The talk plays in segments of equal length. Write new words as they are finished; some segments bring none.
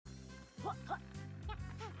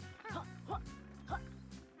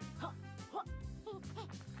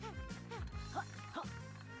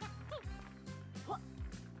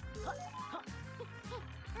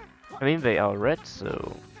I mean, they are red,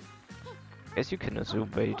 so I guess you can assume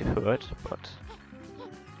they hurt, but...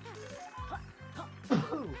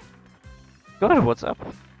 God, what's up?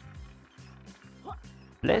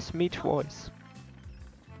 Bless me twice.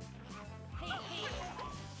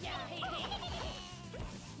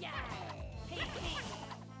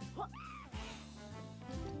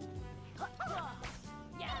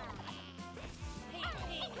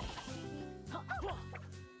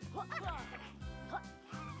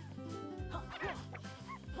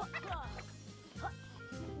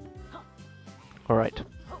 Alright.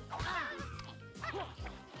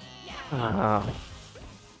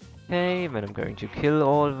 Okay, then I'm going to kill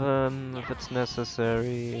all of them if it's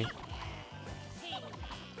necessary.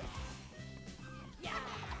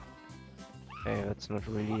 Okay, that's not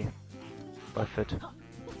really worth it.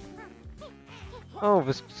 Oh,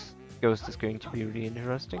 this ghost is going to be really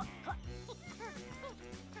interesting.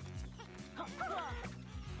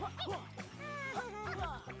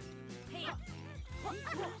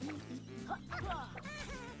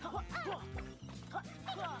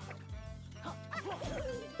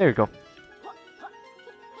 There you go.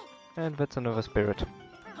 And that's another spirit.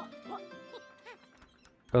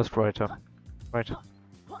 Ghostwriter. Right.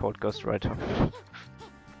 Called Ghostwriter.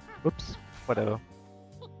 Whoops. Whatever.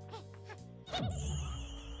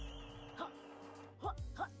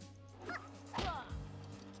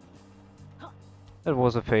 That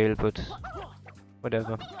was a fail, but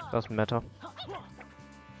whatever. Doesn't matter.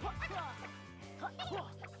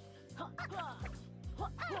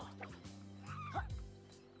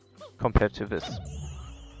 Compared to this.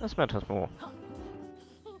 This matters more.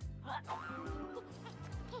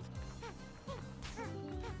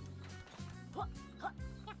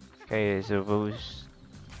 Okay, so those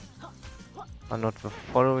are not the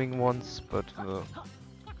following ones, but the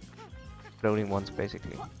floating ones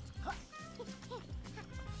basically.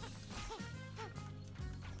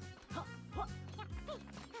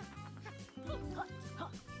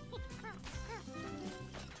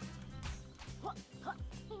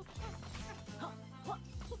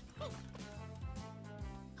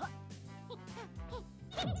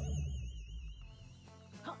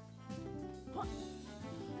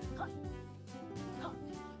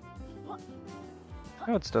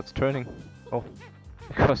 Oh, it starts turning. Oh,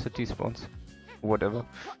 because it despawns. Whatever.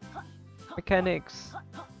 Mechanics!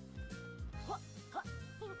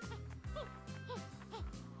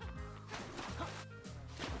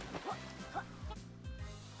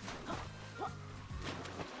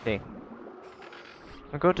 Okay.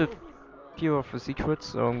 I got a few of the secrets,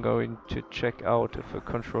 so I'm going to check out if the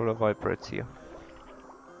controller vibrates here.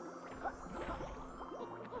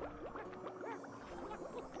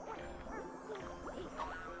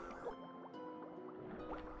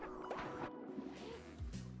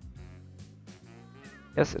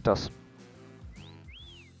 Yes, it does.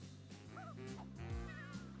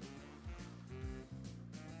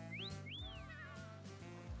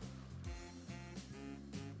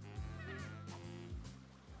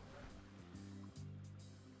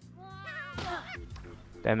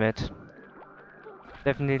 Damn it.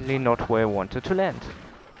 Definitely not where I wanted to land.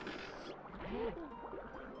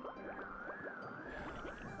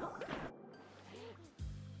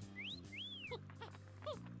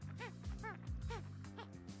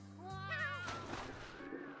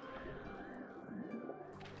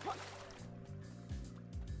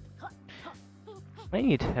 I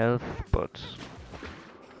need health, but...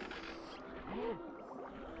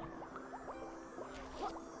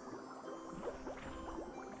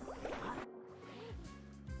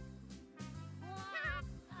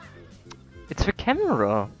 It's the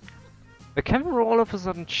camera! The camera all of a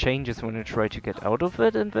sudden changes when I try to get out of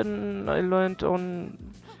it, and then I learned on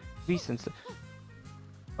these and stuff.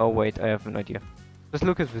 Oh wait, I have an idea. Just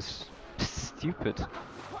look at this. Stupid.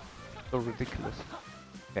 So ridiculous.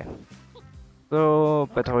 Okay. So,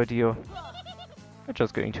 better idea. I'm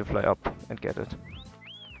just going to fly up and get it.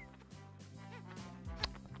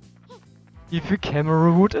 If the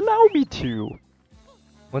camera would allow me to!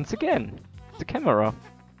 Once again, the camera.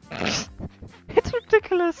 It's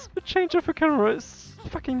ridiculous! The change of the camera is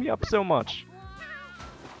fucking me up so much.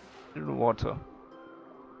 In the water.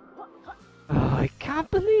 Oh, I can't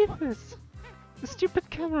believe this! The stupid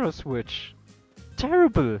camera switch.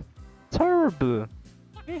 Terrible! Terrible!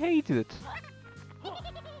 I hate it.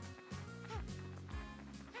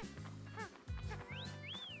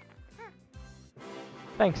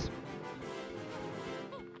 Thanks.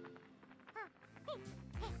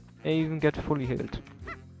 I even get fully healed.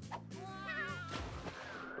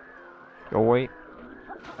 Go away.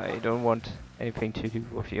 I don't want anything to do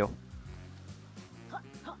with you.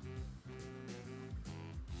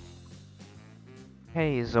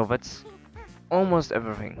 Okay, so that's almost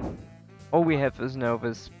everything. All we have is now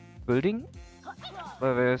this building,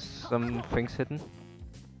 where there's some things hidden.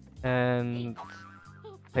 And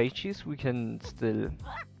pages we can still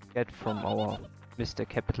get from our Mr.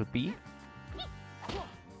 Capital B.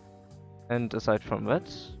 And aside from that,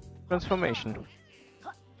 transformation.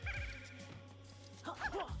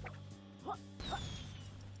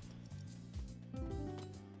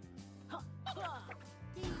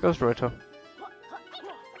 Ghostwriter.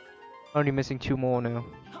 Only missing 2 more now.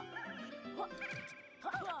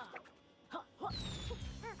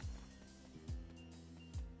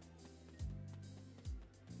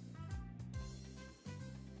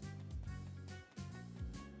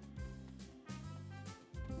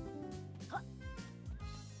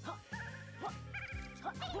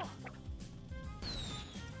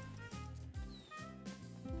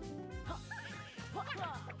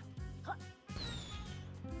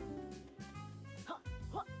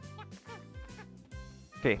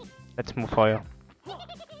 Okay, let's move higher.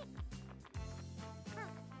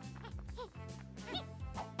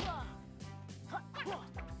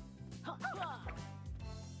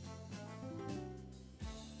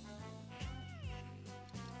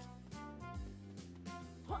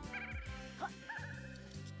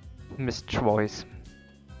 Missed choice.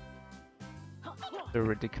 They're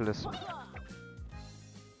ridiculous.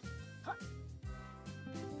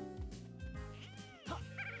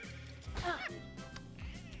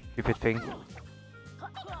 Stupid thing.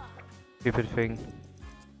 Stupid thing.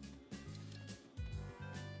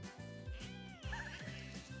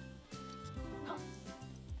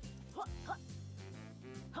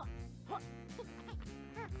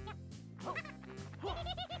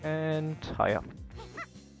 And higher.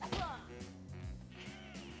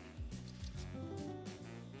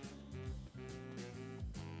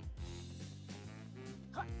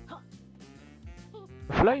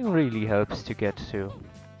 Flying really helps to get to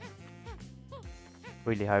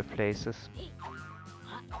really high places.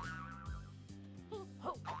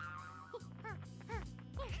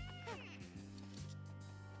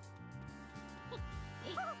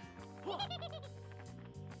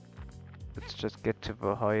 Let's just get to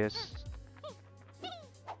the highest.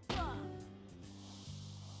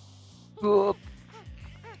 Whoop.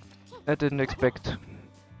 I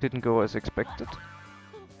didn't go as expected.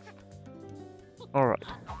 Alright.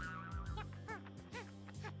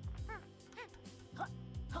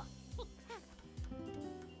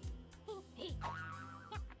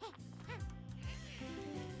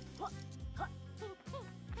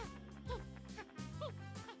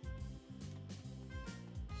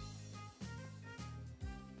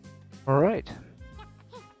 Alright.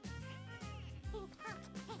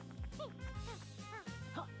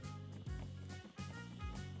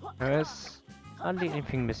 There's hardly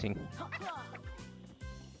anything missing.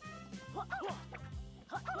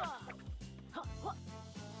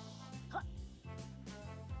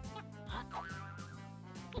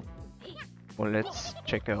 Well, let's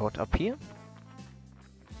check out up here.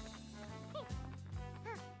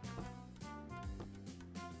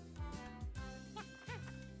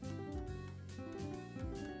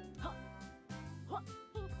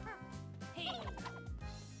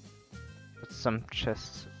 Some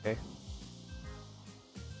chests, okay.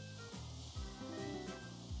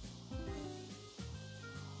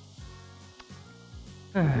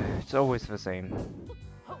 It's always the same.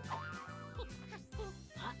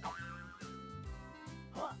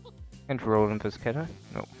 Can't roll in this, can I?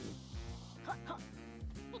 No.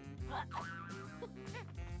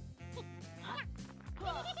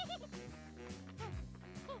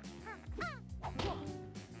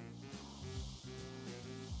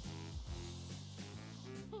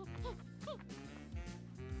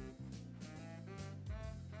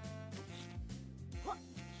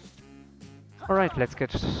 Alright, let's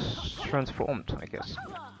get transformed, I guess.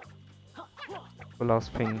 The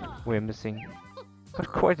last thing we're missing. Got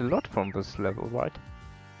quite a lot from this level, right?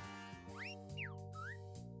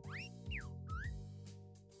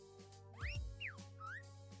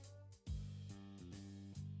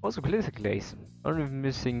 Also glitter glaze. Only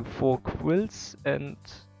missing 4 quills and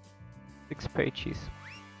 6 pages.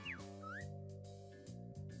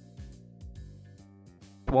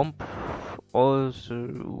 Swamp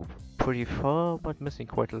also pretty far, but missing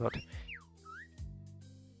quite a lot.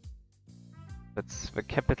 That's the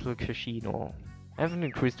capital casino. I haven't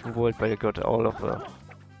increased the world, but I got all of the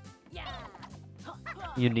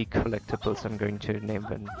unique collectibles. I'm going to name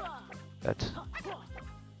them that.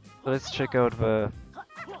 So let's check out the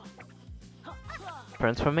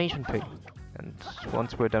transformation thing. And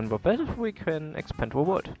once we're done with that, we can expand the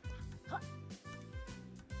world.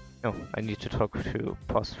 No, I need to talk to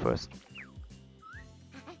Boss first.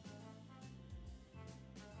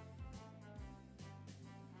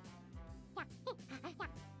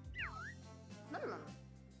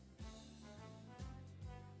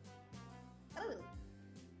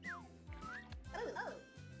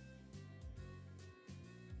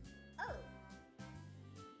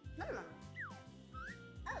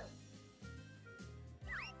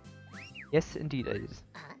 Yes, indeed it is.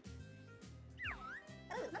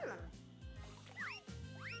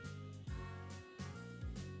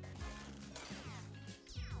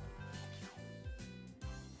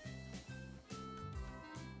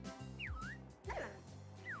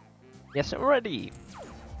 Yes, I'm ready!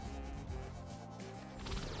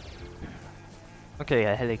 Okay,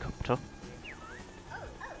 a helicopter.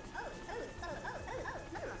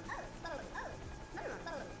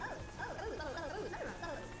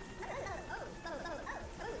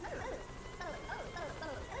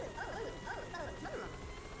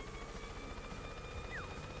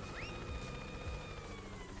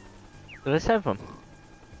 So let's have them.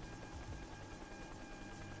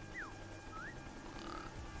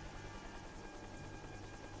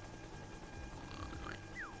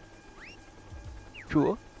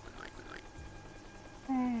 Sure.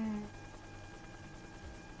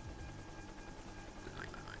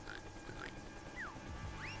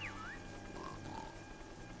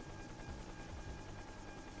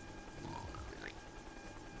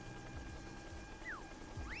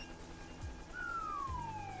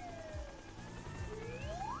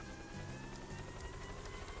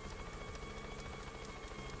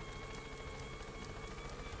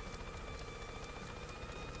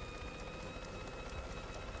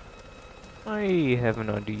 I have an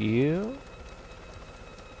idea.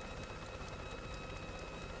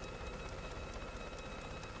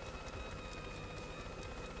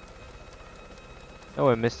 Oh,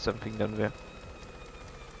 I missed something down there.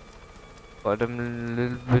 But I'm a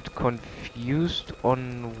little bit confused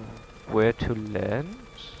on where to land.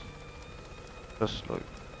 Just like...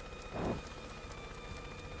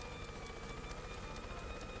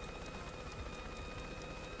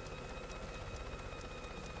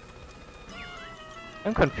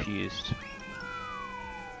 I'm confused.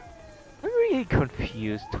 I'm really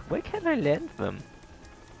confused. Where can I land them?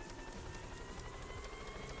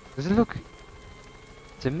 Does it look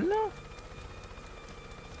similar?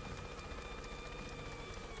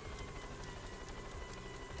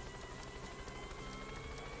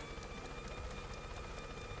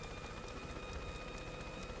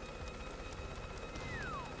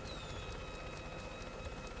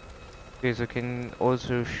 Okay, so I can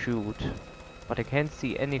also shoot, but I can't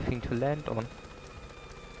see anything to land on.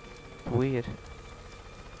 Weird.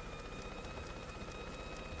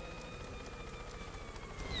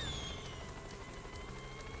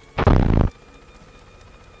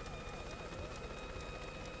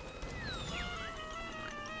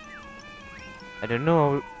 I don't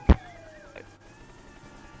know.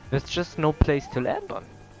 There's just no place to land on.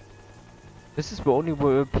 This is the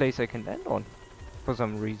only place I can land on, for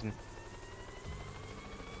some reason.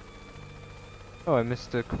 Oh, I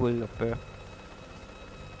missed the quill up there.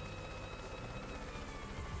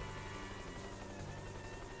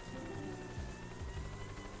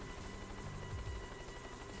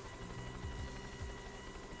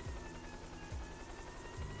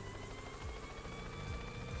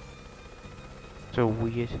 So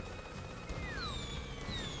weird.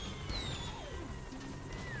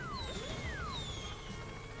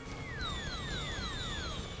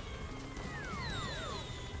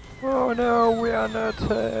 Oh no, we are under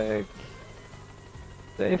attack!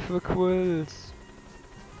 Save the quills!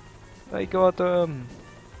 I got them!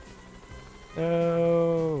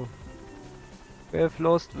 No! We have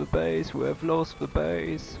lost the base, we have lost the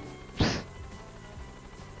base!